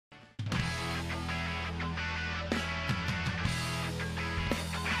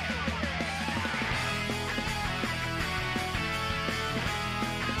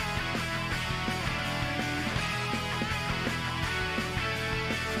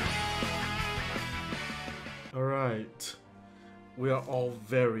Alright. We are all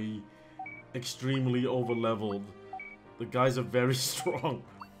very, extremely over-leveled. The guys are very strong.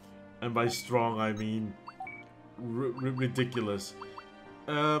 And by strong, I mean ridiculous.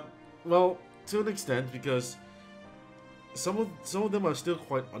 Well, to an extent, because some of them are still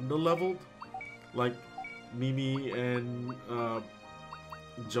quite under-leveled. Like, Mimi and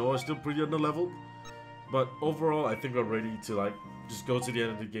Joe are still pretty under-leveled. But overall, I think we're ready to, like, just go to the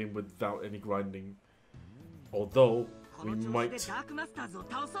end of the game without any grinding. Although, we might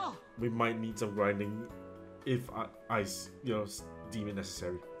need some grinding if I deem it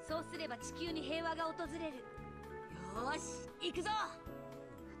necessary.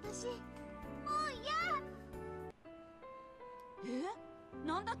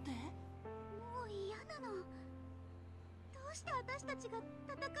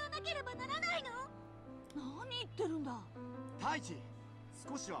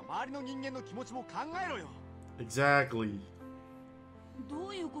 Exactly.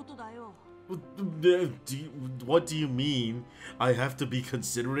 What do you mean? I have to be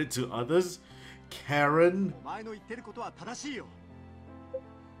considerate to others? Karen?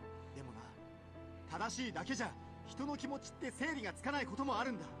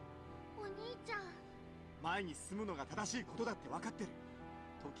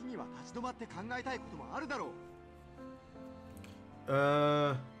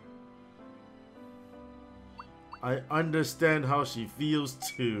 I understand how she feels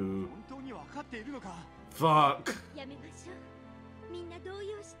too. Fuck.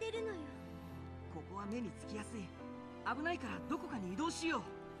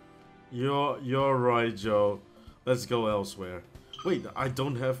 You're right, Joe. Let's go elsewhere. Wait, I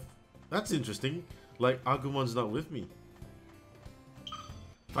don't have... That's interesting. Like, Agumon's not with me.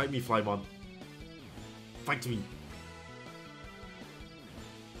 Fight me, Flymon. Fight me.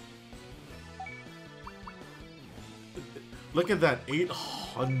 Look at that,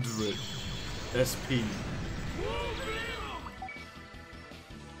 800 SP.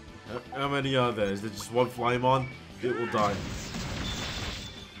 How many are there? Is there just one Flymon? It will die.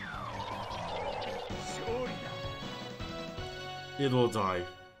 It will die.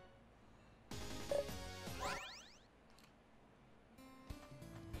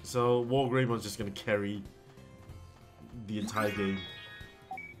 So, Wargreymon just gonna carry the entire game.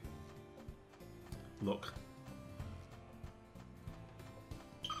 Look.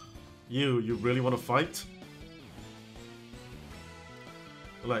 You really want to fight?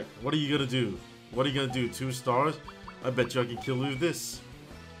 Like, what are you gonna do? What are you gonna do? 2 stars? I bet you I can kill you with this.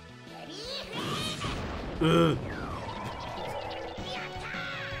 Ugh.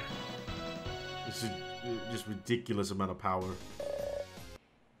 This is just ridiculous amount of power.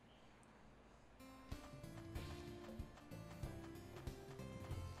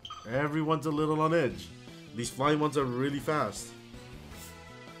 Everyone's a little on edge. These flying ones are really fast.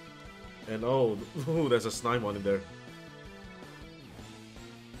 And oh, there's a Snymon in there.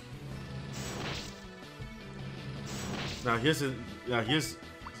 Now here's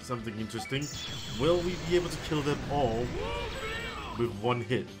something interesting. Will we be able to kill them all with one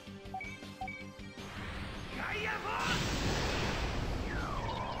hit?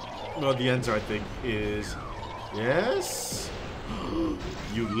 Well, the answer I think is yes.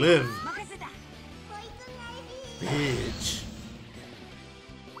 You live, bitch.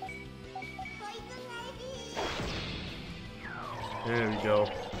 There we go.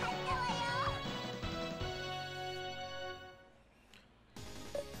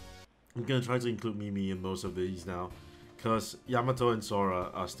 I'm gonna try to include Mimi in most of these now, because Yamato and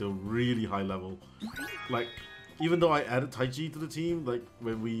Sora are still really high level. Like, even though I added Taichi to the team, like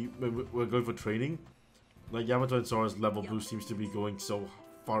when we're going for training, like Yamato and Sora's level boost seems to be going so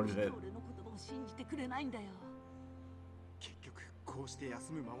far ahead.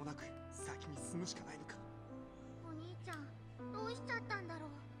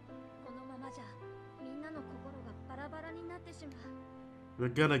 We're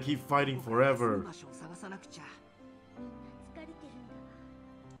gonna keep fighting forever.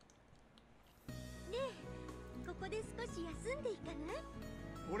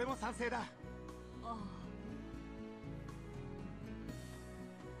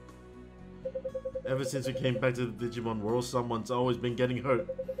 Ever since we came back to the Digimon world, someone's always been getting hurt.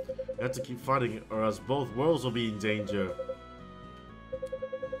 We have to keep fighting or else both worlds will be in danger.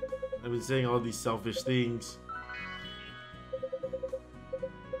 I've been saying all these selfish things.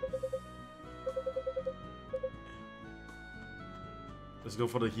 Let's go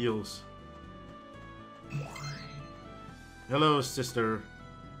for the heals. Hello, sister.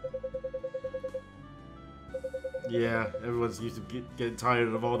 Yeah, everyone seems to get tired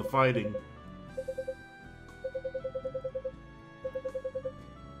of all the fighting.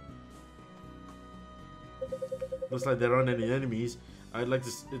 Looks like there aren't any enemies. I'd like to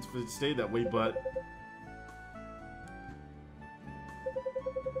it to stay that way, but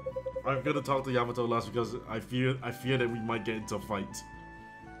I'm gonna talk to Yamato last because I fear that we might get into a fight.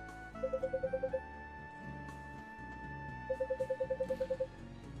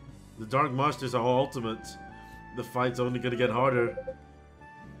 The dark monsters are ultimate. The fight's only gonna get harder.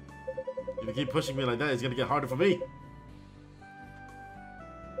 If you keep pushing me like that, it's gonna get harder for me.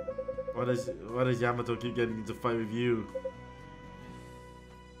 Why does Yamato keep getting into a fight with you?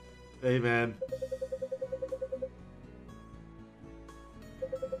 Hey man.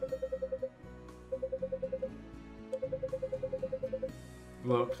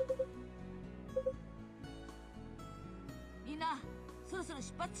 Look. みんな、そろそろ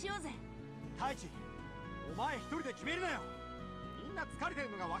出発しようぜ。太一、お前一人で決めるなよ。みんな疲れてる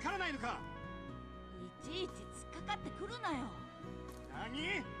のがわからないのか。いちいち突っかかってくるなよ。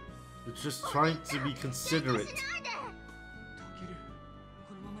何？ We're just trying to be considerate. タケル、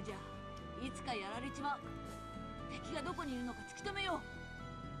このままじゃいつかやられちまう。敵がどこにいるのか突き止めよ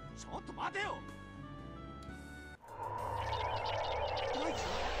う。ちょっと待てよ。太一、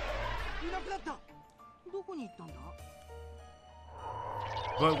いなくなった。どこに行ったんだ？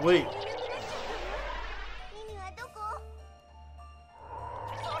 But wait.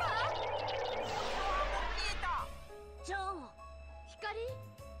 ジョー、光？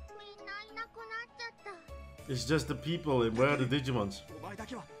 It's just the people and where are the Digimons? お前だ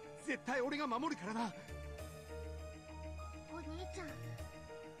けは絶対俺が守るからな。お兄ちゃん、ど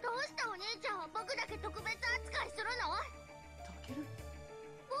うしてお兄ちゃんは僕だけ特別扱いするの？タケル？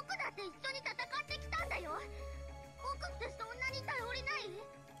僕だって一緒に戦ってきたんだよ。僕ってそんなに頼りない？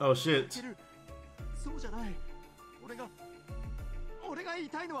 Oh shit. タケル、そうじゃない。俺が言い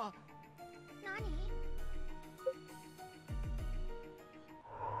たいのは。何？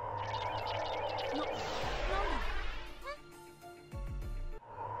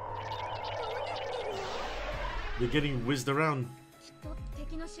 They're getting whizzed around. きっと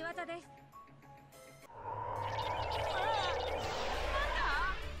敵の仕業です。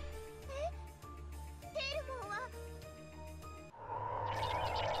テルモンは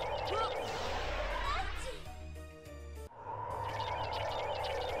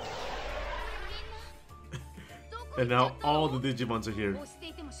And now all the Digimons are here. もうして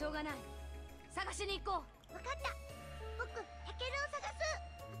いてもしょうがない。探しに行こう。わかった。僕、タケルを探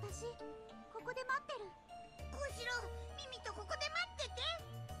す。私、ここで待ってる。後ろ、ミミとここで待って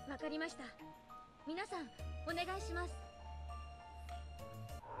て。わかりました。皆さん、お願いします。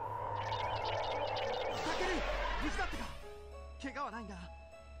タケル、無事だったか？怪我はないんだ。ね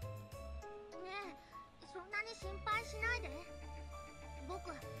え、そんなに心配しないで。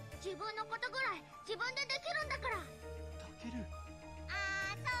僕、自分のことぐらい自分でできるんだから。タケル。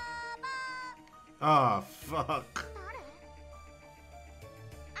Ah, fuck.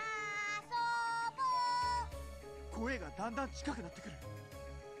 声がだんだん近くなってくる。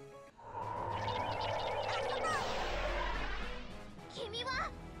君は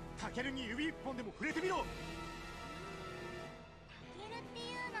タケルに指一本でも触れてみろ。タケルってい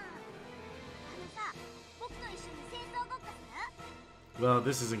うの。さ、僕と一緒に戦争ごっこする？ Well,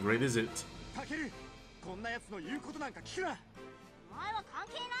 this isn't great, is it? タケル、こんな奴の言うことなんか聞くな。お前は関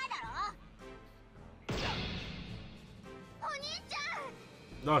係ないだろ。お兄ちゃ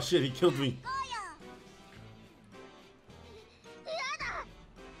ん。 Oh shit, he killed me. 行こうよ。やだ。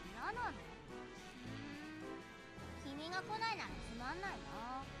なのね。君が来ないならつまんないな。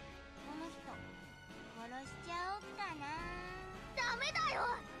この人殺しちゃおうかな。ダメだよ。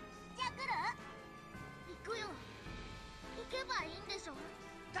じゃあ来る？行くよ。行けばいいんでしょ。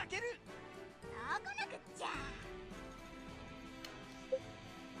タケル。そう来なくっちゃ。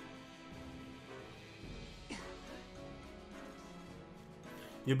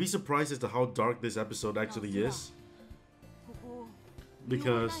 You'll be surprised as to how dark this episode actually is.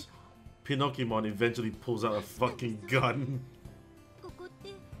 Because Pinocchimon eventually pulls out a fucking gun. ここっ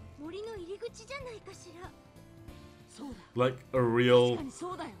て森の入り口じゃないかしら。 Like a real,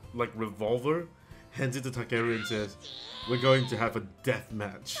 like revolver. Hands it to Takeru and says, "We're going to have a death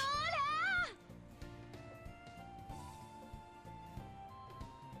match."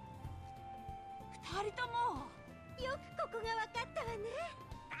 二人とも。よくここがわかったわね。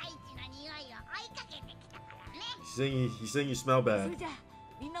大地の匂いを追いかけてきたからね。He's saying you smell そ bad. れじゃあ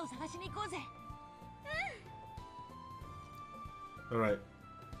みんなを探しに行こうぜ。Alright.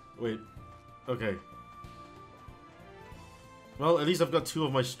 Wait. Okay. Well, at least I've got two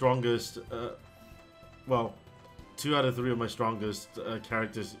of my strongest, well, 2 out of 3 of my strongest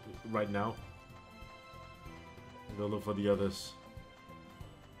characters right now. I'll go look for the others.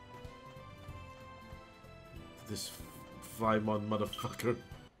 this Flymon motherfucker.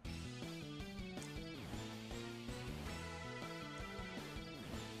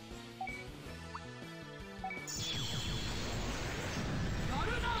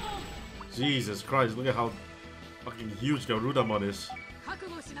 Jesus Christ, look at how fucking huge Garudamon is.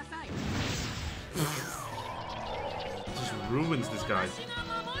 Just ruins this guy.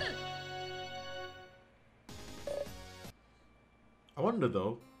 I wonder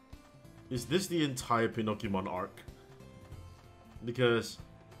though, is this the entire Pinocchimon arc? Because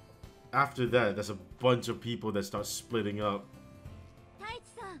after that, there's a bunch of people that start splitting up.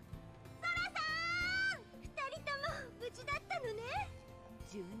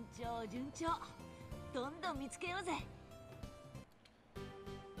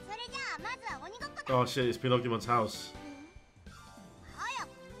 Oh shit, it's Pinocchimon's house.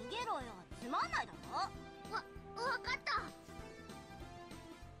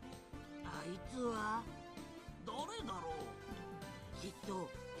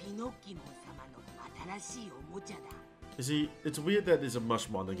 You see, it's weird that it's a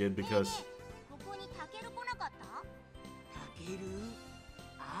Mushmon again because...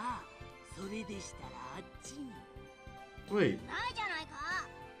 Wait.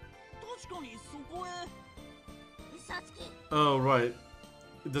 Oh, right.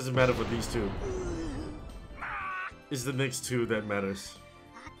 It doesn't matter for these two. It's the next two that matters.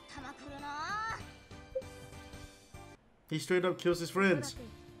 He straight up kills his friends.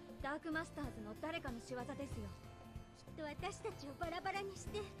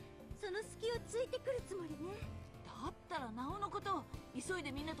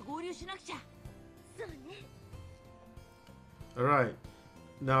 Alright,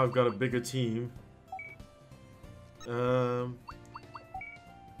 now I've got a bigger team.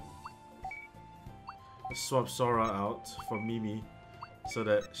 Let's swap Sora out for Mimi so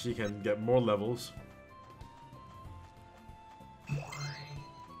that she can get more levels.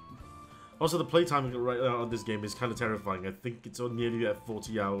 Also, the playtime right now on this game is kind of terrifying. I think it's nearly at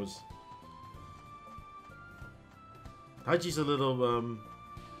 40 hours. Haji's a little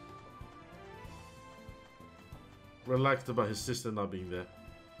relaxed about his sister not being there.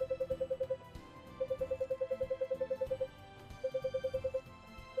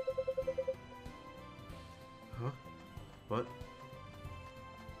 Huh? What?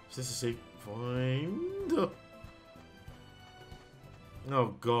 Is this a safe find?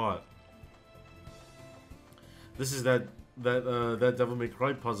 Oh god. This is that Devil May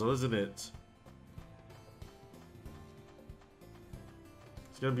Cry puzzle, isn't it?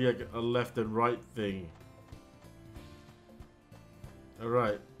 It's gonna be like a left and right thing.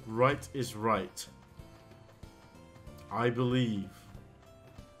 Alright, right is right. I believe.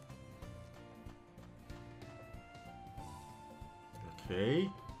 Okay.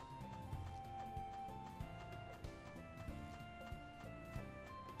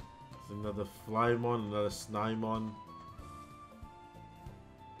 Another Flymon, another Snymon.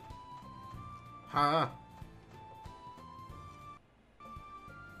 Ha!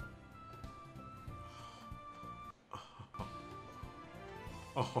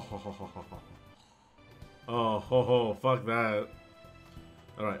 Oh, ho, ho, fuck that.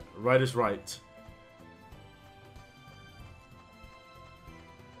 Alright, right is right.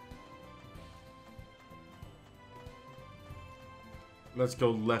 Let's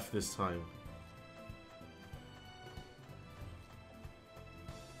go left this time.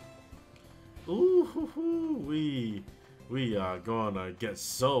 Ooh, hoo, hoo, we are gonna get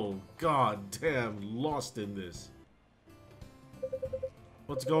so goddamn lost in this.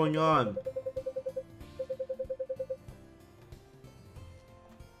 What's going on?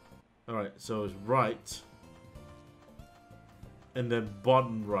 Alright, so it's right. And then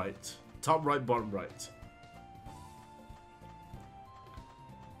bottom right. Top right, bottom right.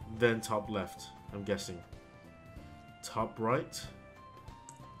 Then top left, I'm guessing. Top right.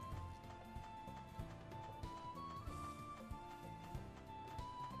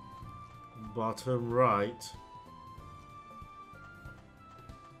 Bottom right.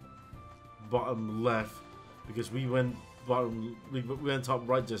 Bottom left. Because we went bottom, we went top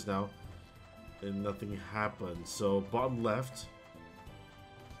right just now. And nothing happened. So bottom left.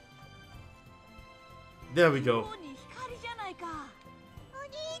 There we go.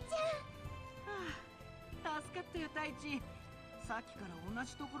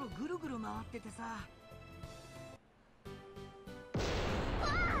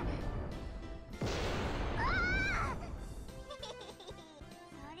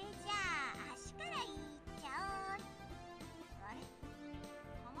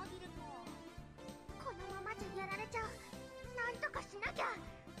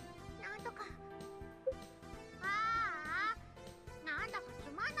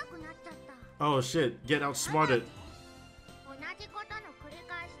 Oh shit, get outsmarted. 同じことの繰り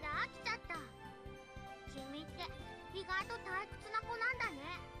返しで飽きちゃった。君って意外と退屈な子なんだ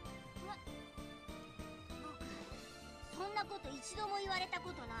ね。僕、そんなこと一度も言われたこ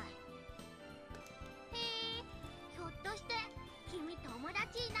とない。へえ、ひょっとして君友達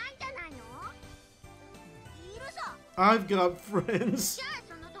いないんじゃないの？いるさ。I've got friends. じゃあ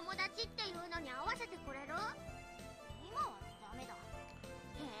その友達っていうのに合わせてくれる？今はダメだ。へ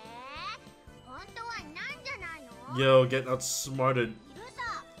え、本当はいないんじゃないの？ Yo, get outsmarted. いる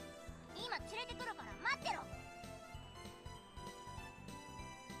さ。今連れてくるから待ってろ。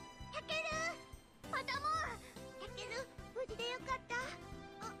タケル、子供。タケル、無事でよかった。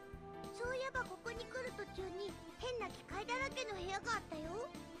あ、そういえばここに来る途中に変な機械だらけの部屋があったよ。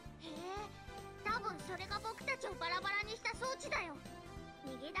へえ、多分それが僕たちをバラバラにした装置だよ。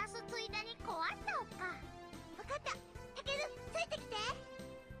逃げ出すついでに壊しておくか。分かった。タケル、ついてきて。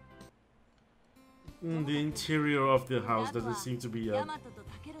The interior of the house doesn't seem to be ヤマトと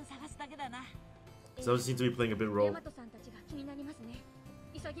タケルを探すだけだな。 doesn't seem to be playing a big ヤ role. マトさんたちが気になりますね。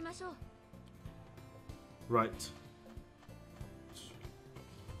急ぎましょう。 Right.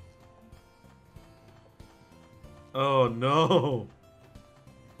 Oh no.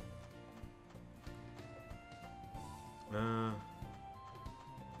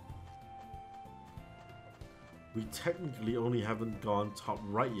 We technically only haven't gone top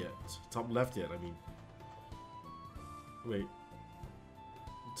right yet. Top left yet, I mean. Wait.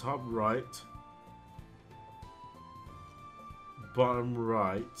 Top right. Bottom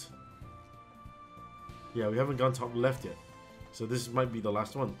right. Yeah, we haven't gone top left yet. So this might be the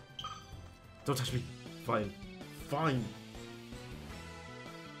last one. Don't touch me. Fine. Fine.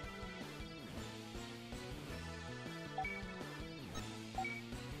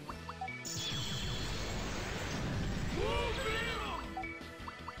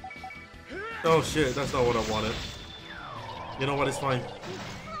 Oh shit, that's not what I wanted. You know what, it's fine.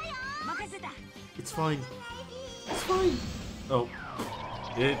 It's fine. It's fine. Oh.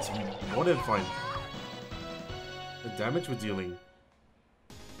 It's more than fine. The damage we're dealing.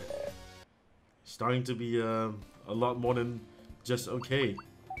 Starting to be a lot more than just okay.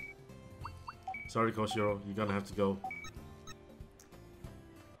 Sorry, Koshiro, you're gonna have to go.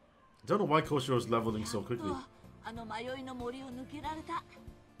 I don't know why Koshiro's leveling so quickly. あの迷いの森を抜けられた。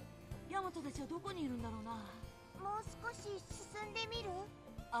ヤマトたちはどこにいるんだろうな。もう少し進んでみる？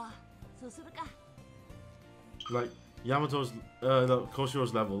あ、そうするか。Like Yamato's,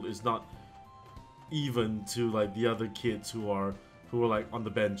 Koshiro's level is not even to like the other kids who are like on the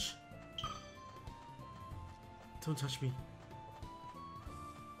bench. Don't touch me.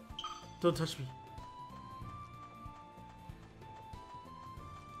 Don't touch me.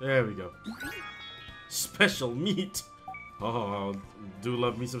 There we go. Special meat. Oh, do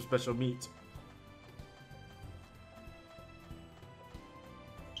love me some special meat.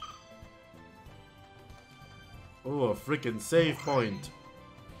 Oh, a freaking save point.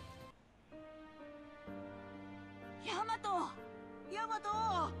 ヤマト、ヤマト。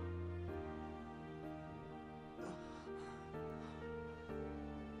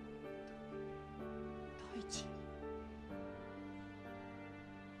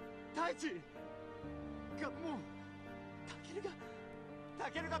大地がもうタ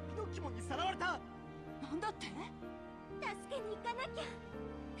ケルがピノッキモンにさらわれた。なんだって？助けに行かなきゃ。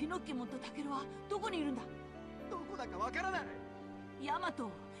ピノッキモンとタケルはどこにいるんだ？どこだかわからない。ヤマト、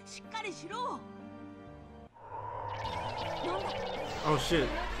しっかりしろ。なんだ？ Oh shit.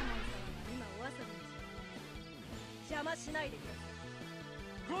 今お遊びです。邪魔しないでくださ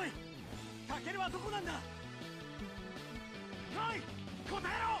い。来い。タケルはどこなんだ。来い。答え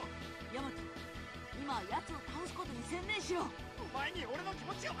ろ。ヤマト、今は奴を倒すことに専念しろ。お前に俺の気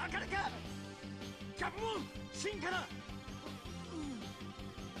持ちがわかるか。キャプモン、進化だ。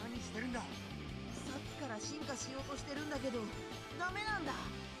何してるんだ。さっきから進化しようとしてるんだけど、ダメなんだ。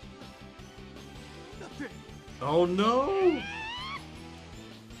だって。Oh no!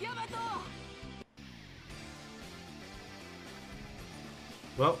 ヤマト。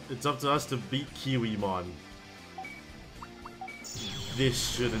Well, it's up to us to beat Kiwimon. This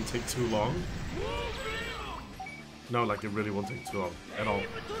shouldn't take too long. No, like it really won't take too long at all.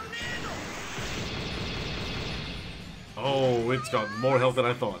 Oh, it's got more health than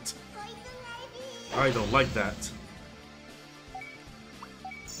I thought. I don't like that.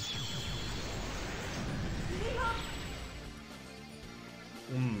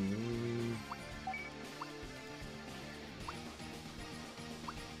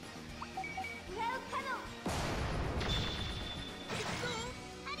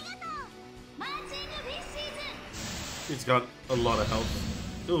 It's got a lot of health.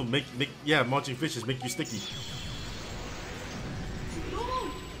 Ooh, yeah, marching fishes make you sticky.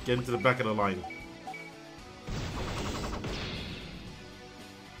 Get into the back of the line.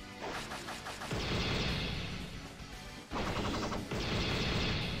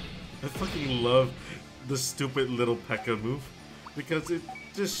 I fucking love the stupid little P.E.K.K.A move because it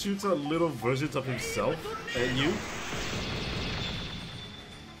just shoots out little versions of himself at you.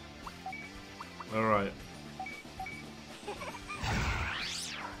 Alright.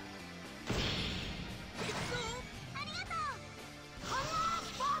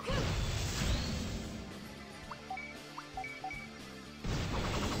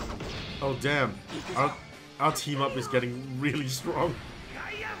 Oh damn, our team up is getting really strong.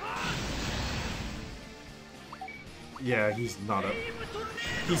 Yeah, he's a non-issue.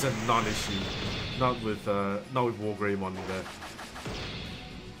 Not with Wargreymon there.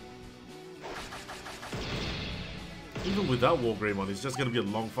 Even without Wargreymon, it's just gonna be a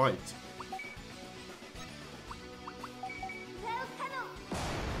long fight.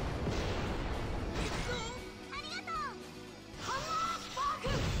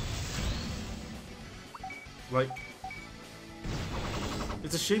 Like,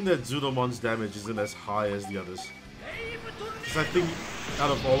 it's a shame that Zudomon's damage isn't as high as the others. Because I think out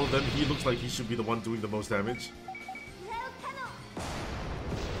of all of them, he looks like he should be the one doing the most damage.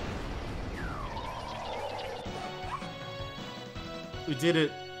 We did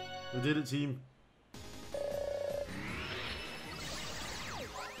it! We did it, team!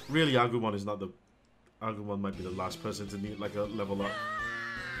 Really, Agumon is not the... Agumon might be the last person to need like a level up.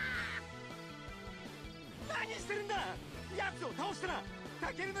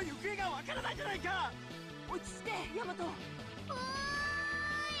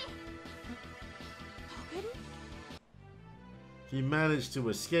 He managed to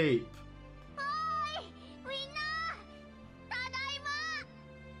escape.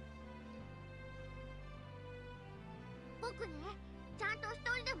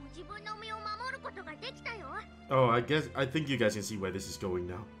 Oh, I think you guys can see where this is going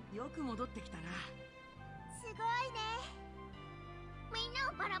now.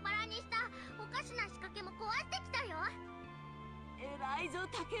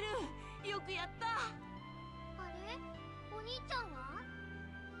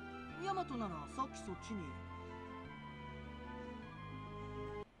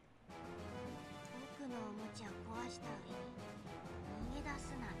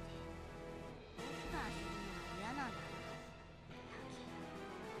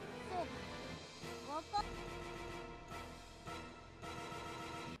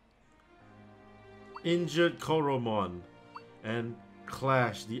 Injured Koromon and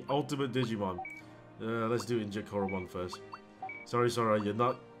Clash, the ultimate Digimon. Let's do Injured Koromon first. Sorry, Sora, you're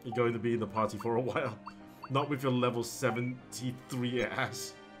going to be in the party for a while. Not with your level 73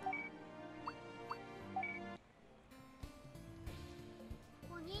 ass.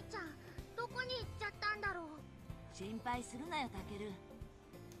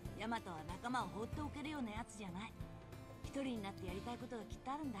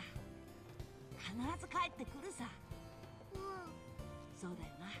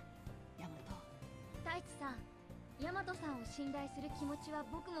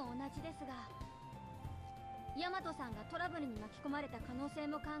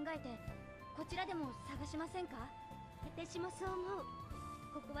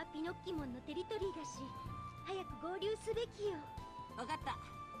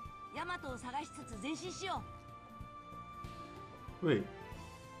 Wait.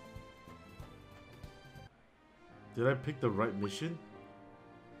 Did I pick the right mission?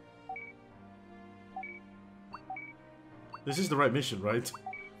 This is the right mission, right?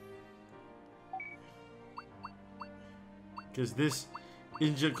 Because this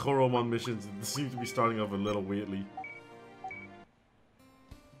Injured Koromon mission seems to be starting off a little weirdly.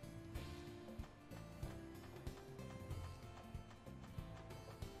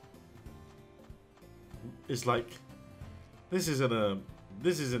 It's like this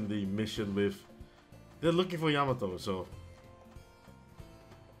isn't the mission with. They're looking for Yamato, so.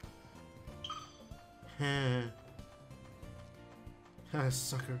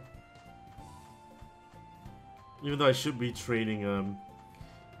 Sucker. Even though I should be training,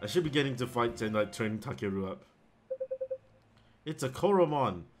 I should be getting to fights and like training Takeru up. It's a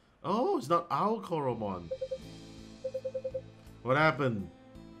Koromon. Oh, it's not our Koromon. What happened?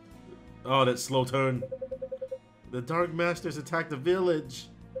 Oh, that slow turn. The Dark Masters attacked the village.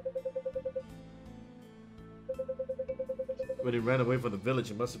 When he ran away from the village,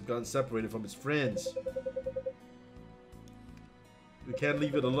 he must have gotten separated from his friends. We can't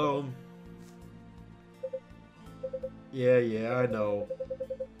leave it alone. Yeah, I know.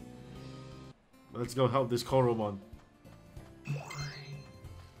 Let's go help this Koromon.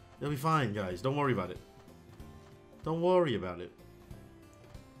 It'll be fine, guys. Don't worry about it. Don't worry about it.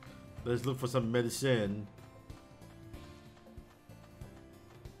 Let's look for some medicine.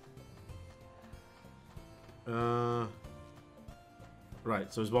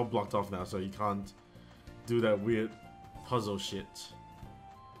 Right, so it's well blocked off now, so you can't do that weird puzzle shit.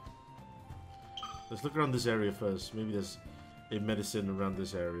 Let's look around this area first. Maybe there's a medicine around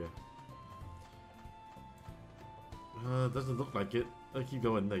this area. Doesn't look like it. I'll keep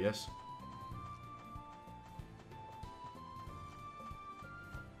going, I guess.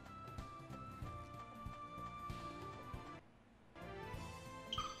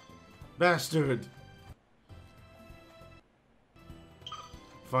 Bastard!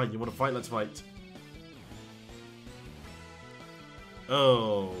 Fine, you wanna fight? Let's fight.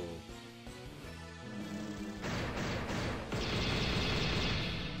 Oh.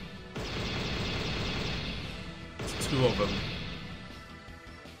 It's two of them.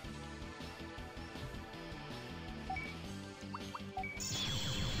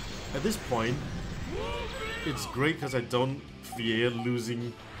 At this point, it's great because I don't fear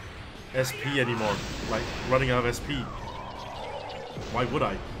losing SP anymore. Like, running out of SP. Why would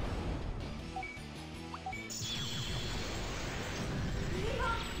I?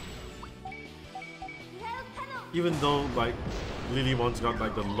 Even though, like, Lilymon's got,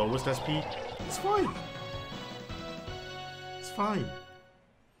 like, the lowest SP, it's fine. It's fine.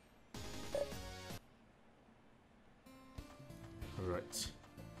 Alright.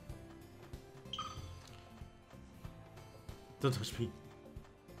 Don't touch me.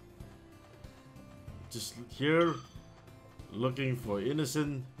 Just here, looking for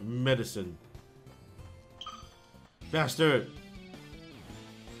innocent medicine. Bastard!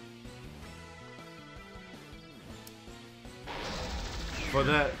 For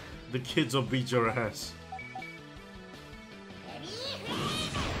that, the kids will beat your ass.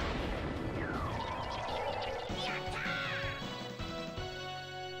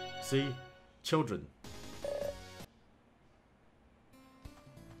 See? Children.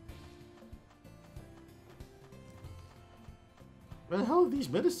 Where the hell are these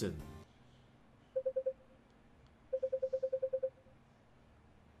medicine?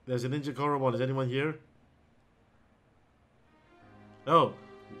 There's a Ninja Koromon. Is anyone here? Oh,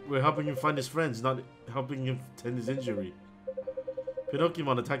 we're helping him find his friends, not helping him tend his injury.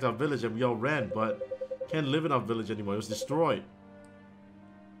 Pinocchimon attacked our village and we all ran, but can't live in our village anymore. It was destroyed.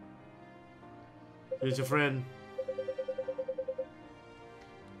 Here's your friend.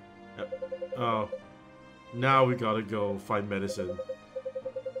 Oh. Now we gotta go find medicine.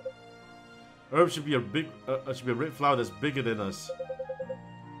 Herb should be a red flower that's bigger than us.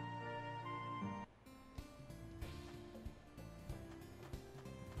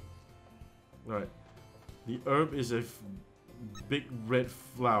 Right. The herb is a big red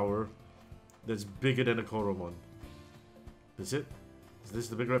flower that's bigger than a Koromon. Is it? Is this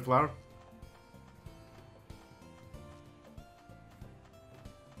the big red flower?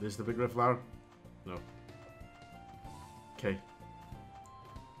 This is the big red flower? No. Okay.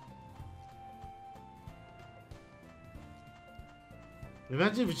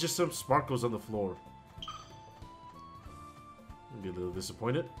 Imagine if it's just some sparkles on the floor. I'd be a little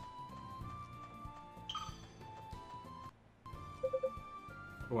disappointed.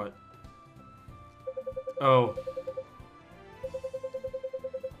 What? Oh.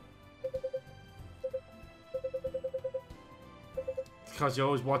 Because you're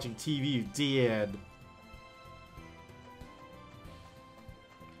always watching TV, you dead.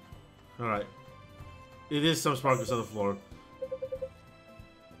 Alright. It is some sparkles on the floor.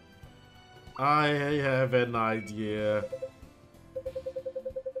 I have an idea.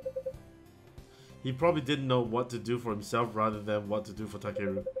 He probably didn't know what to do for himself rather than what to do for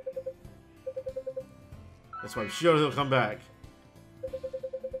Takeru. That's why I'm sure he'll come back.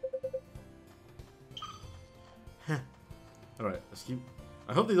 Alright, let's keep...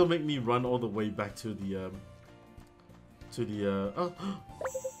 I hope they don't make me run all the way back to the, oh!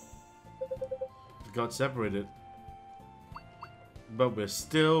 We got separated. But we're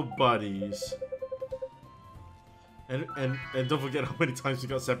still buddies. And don't forget how many times we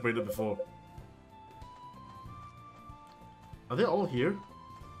got separated before. Are they all here?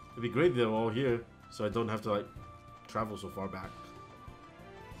 It'd be great if they're all here, so I don't have to, like, travel so far back.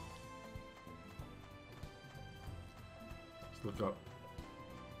 Let's look up.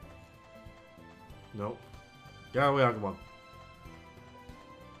 Nope. Get away, Agumon.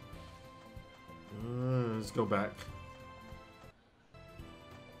 Let's go back.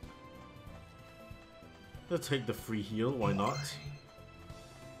 Let's take the free heal, why not?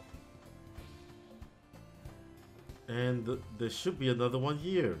 And there should be another one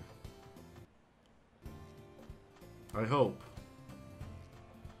here. I hope.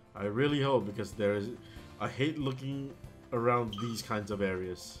 I really hope, because I hate looking around these kinds of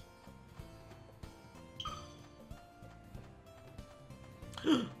areas.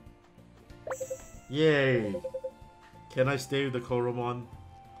 Yay! Can I stay with the Koromon?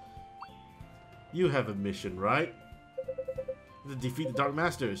 You have a mission, right? To defeat the Dark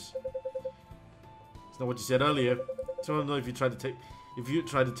Masters. It's not what you said earlier. So I don't know if you try to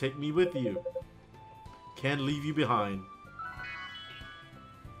take me with you. Can't leave you behind.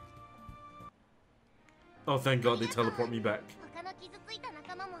 Oh, thank God they teleport me back. 他の傷ついた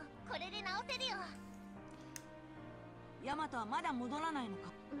仲間もこれで直せるよ。ヤマトはまだ戻らないの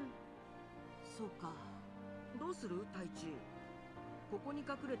か。そうか。どうする太一？ここに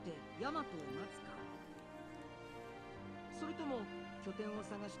隠れてヤマトを待つか、それとも拠点を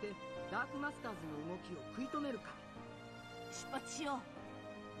探してダークマスターズの動きを食い止めるか。出発しよう。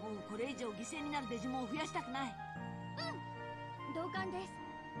もうこれ以上犠牲になるデジモンを増やしたくない。同感です。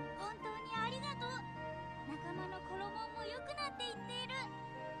本当にありがとう。仲間の衣も良くなっていっている。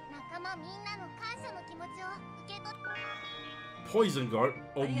仲間みんなの感謝の気持ちを受け取っ Poison Guard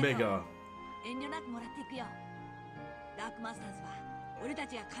Omega. 遠慮なくもらっていくよ。ダークマスターズは俺た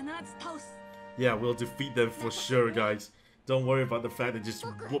ちが必ず倒す。Yeah, we'll defeat them for sure, guys. Don't worry about the fact they just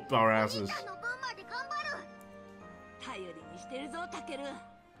whooped our asses. お兄ちゃんの分まで頑張る。頼りにしてるぞ、タケル。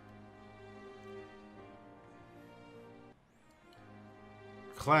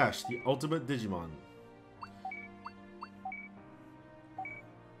Clash, the ultimate Digimon.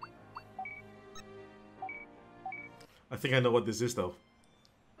 I think I know what this is, though.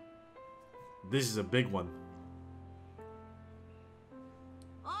 This is a big one.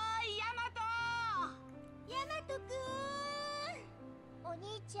 おい、ヤマト。ヤマトくん。お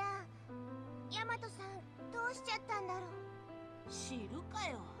兄ちゃん、ヤマトさんどうしちゃったんだろう。知るか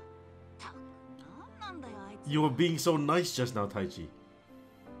よ。たく、なんなんだよあいつ。 You were being so nice just now, Taichi.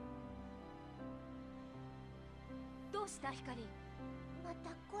 どうした光？また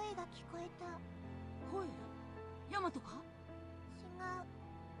声が聞こえた。声？ヤマトか？違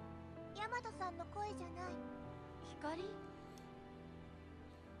う。ヤマトさんの声じゃない。光？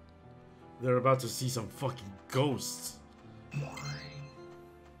 They're about to see some fucking ghosts.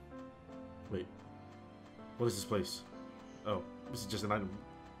 Wait. What is this place? Oh, this is just an item.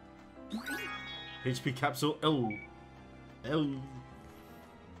 HP capsule L.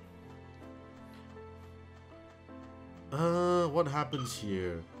 What happens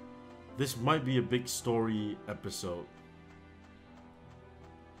here? This might be a big story episode.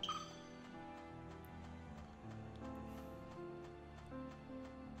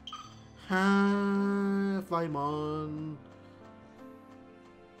 Flymon.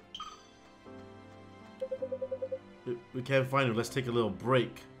 We can't find him. Let's take a little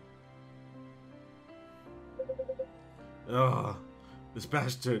break. Ugh. This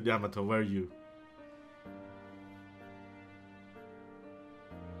bastard, Yamato, where are you?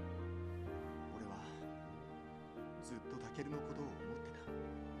 俺はずっとタケルのことを思って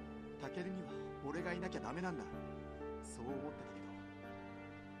た。タケルには俺がいなきゃダメなんだ。そう思ってたけど、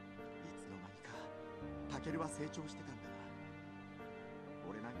いつの間にかタケルは成長してたんだな。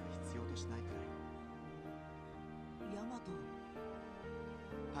俺なんか必要としないくらい。ヤマト。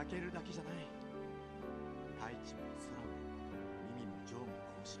タケルだけじゃない。大地も空も耳もジョーも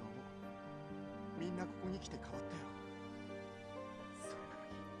幸四郎もみんなここに来て変わったよ。それなの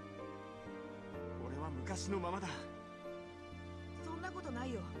に俺は昔のままだ。そんなことな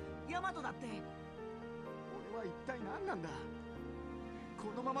いよ。ヤマトだって。俺は一体何なんだ。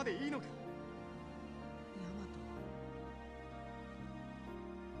このままでいいのか。ヤ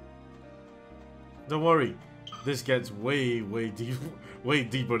マト。 Don't worry. This gets way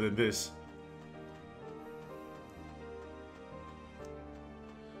deeper than this.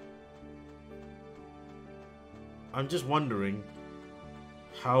 I'm just wondering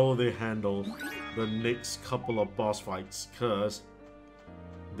how they handle the next couple of boss fights, because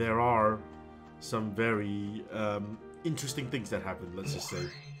there are some very interesting things that happen, let's just say.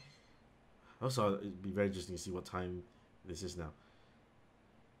 Also, it'd be very interesting to see what time this is now.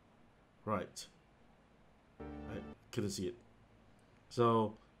 Right. I couldn't see it.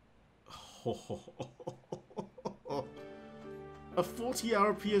 So, a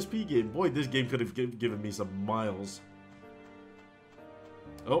 40-hour PSP game. Boy, this game could have given me some miles.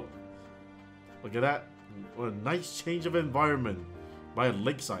 Oh, look at that. What a nice change of environment by a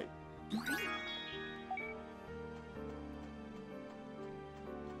lakeside.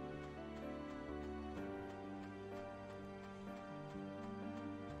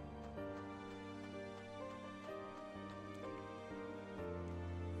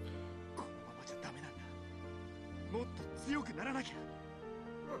 もっと強くならなきゃ。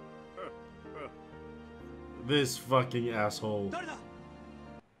 This fucking asshole. 誰だ。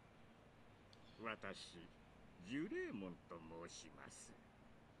私、ジュレーモンと申します。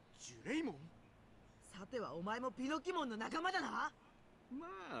ジュレイモン。さてはお前もピノキモンの仲間だな。ま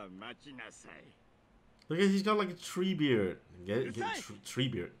あ待ちなさい。 Look at he's got like a tree beard. Get tree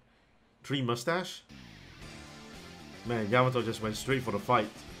beard. Tree mustache? Man, Yamato just went straight for the fight.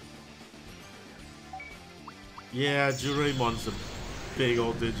 Yeah, Jureimon's a big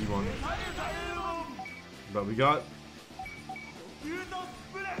old Digimon. But we got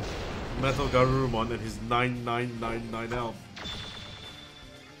Metal Garurumon and his 9999 health.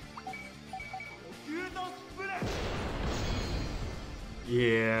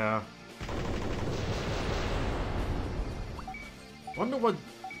 Yeah. Wonder what.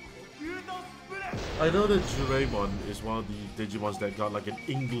 I know that Jureimon is one of the Digimons that got like an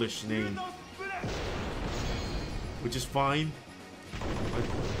English name, which is fine. I'm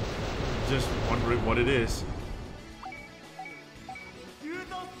just wondering what it is.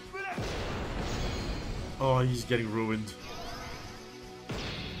 Oh, he's getting ruined.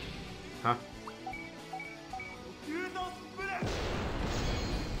 Huh?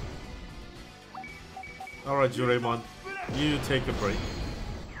 Alright, Jureimon, you take a break.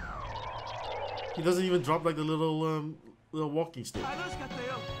 He doesn't even drop like the little walking stick.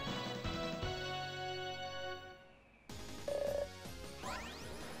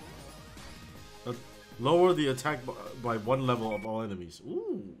 Lower the attack by 1 level of all enemies.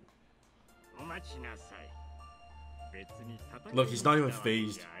 Ooh. Look, he's not even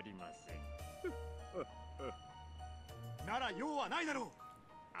phased. なら用はないだろう。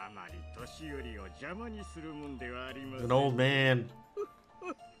 An old man.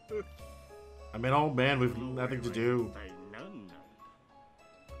 I'm an old man with nothing to do.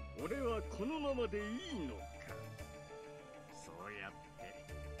 俺はこのままでいいのか。そうやって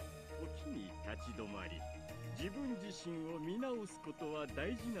時に立ち止まり、自分自身を見直すことは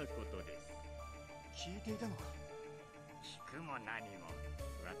大事なことです。聞いていたのか。聞くも何も、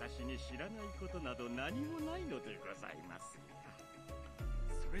私に知らないことなど何もないのでございます。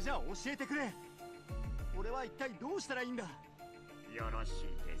 それじゃあ教えてくれ。俺は一体どうしたらいいんだ。よろしい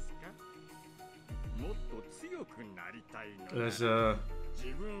ですか。もっと強くなりたいのなら自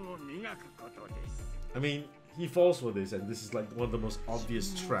分を磨くことです。I mean, he falls for this, and this is like one of the most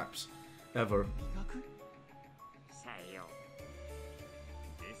obvious traps ever. さよ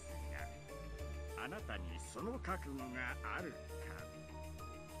う。ですが、あなたにその覚悟があるか。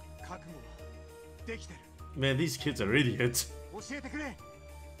覚悟はできてる。 Man, these kids are idiots. 教えてくれ。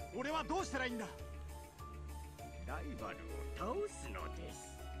 俺はどうしたらいいんだ。ライバルを倒すので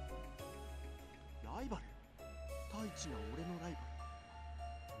す。ライバル。太一が俺のライバ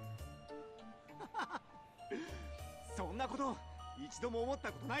ル。そんなこと一度も思った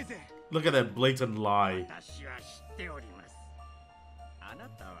ことないぜ。 Look at that blatant lie. 私は知っております。あな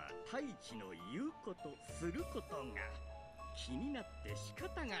たは太一の言うことすることが気になって仕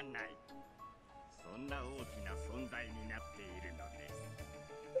方がない。そんな大きな存在になっているのです。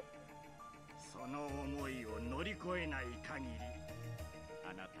 その思いを乗り越えない限り、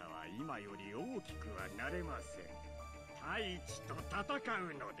あなたは今より大きくはなれません。太一と戦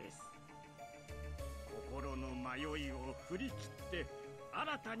うのです。心の迷いを振り切って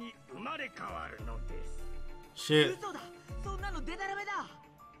新たに生まれ変わるのです。Shit. 嘘だ。そんなのデタラメだ。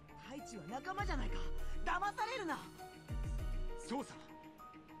太一は仲間じゃないか。騙されるな。そうさ。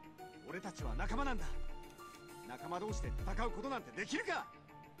俺たちは仲間なんだ。仲間同士で戦うことなんてできるか。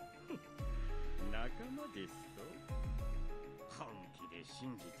 仲間ですと本気で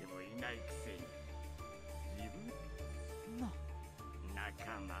信じてもいないくせに自分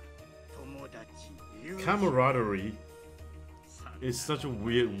仲間友達 Camaraderie is such a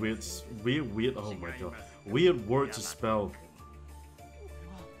weird oh my god, weird word to spell.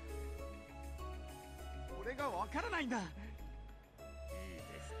 俺がわからないんだ。いいで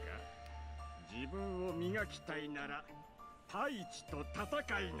すか。自分を磨きたいなら太一と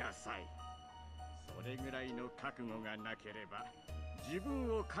戦いなさい。 それぐらいの覚悟がなければ自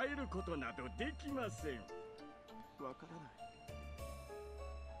分を変えることなどできません。わからない。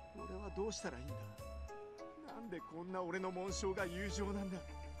俺はどうしたらいいんだ。なんでこんな俺の紋章が友情なんだ。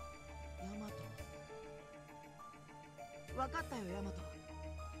ヤマト。わかったよ、ヤマト。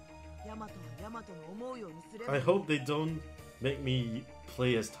ヤマトはヤマトの思うようにすれば。 I hope they don't make me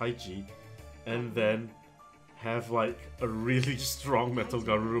play as Taichi and then have like a really strong Metal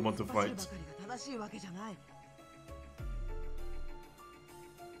Garurumon to fight. 正しいわけじゃない。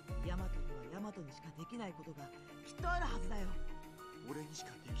ヤマトにはヤマトにしかできないことがきっとあるはずだよ。俺にし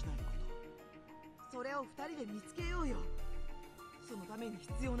かできないこと。そそれを2人で見つけようよ。そのために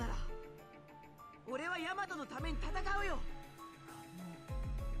必要なら俺はヤマトのために戦うよ。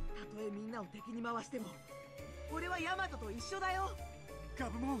たとえみんなを敵に回しても俺はヤマトと一緒だよ。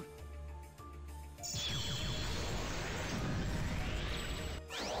ガブモン。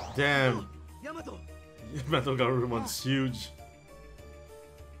Damn. ヤマト。Metal Garurumon's huge.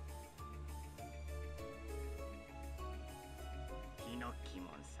 ピノキモ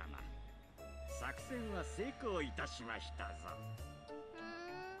ン様、作戦は成功いたしましたぞ。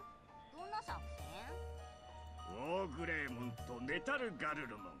どんな作戦？ウォーグレーモンとメタルガル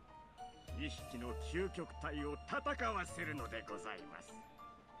ルモン、2匹の究極体を戦わせるのでございます。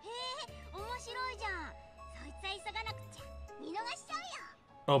へえ、面白いじゃん。そいつは急がなくちゃ見逃しちゃうよ。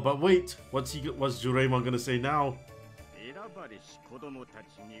 Oh, but wait. What's Doraemon gonna say now? 選ばれし子供た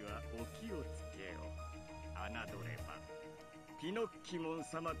ちにはお気をつけよ。侮ればピノッキモン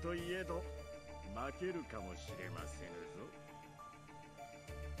様といえど負けるかもしれませぬぞ。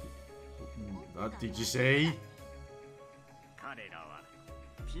What did you say? 彼らは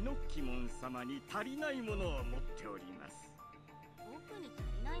ピノッキモン様に足りないものを持っております。僕に足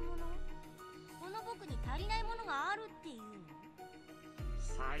りないもの？この僕に足りないものがあるっていうの？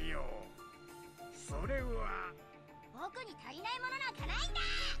さよう。それは僕に足りないものなんかないんだ。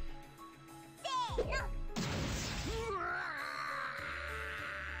せーの。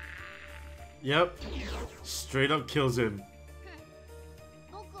Yep. Straight up kills him.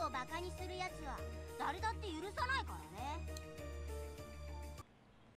 僕をバカにするやつは誰だって許さない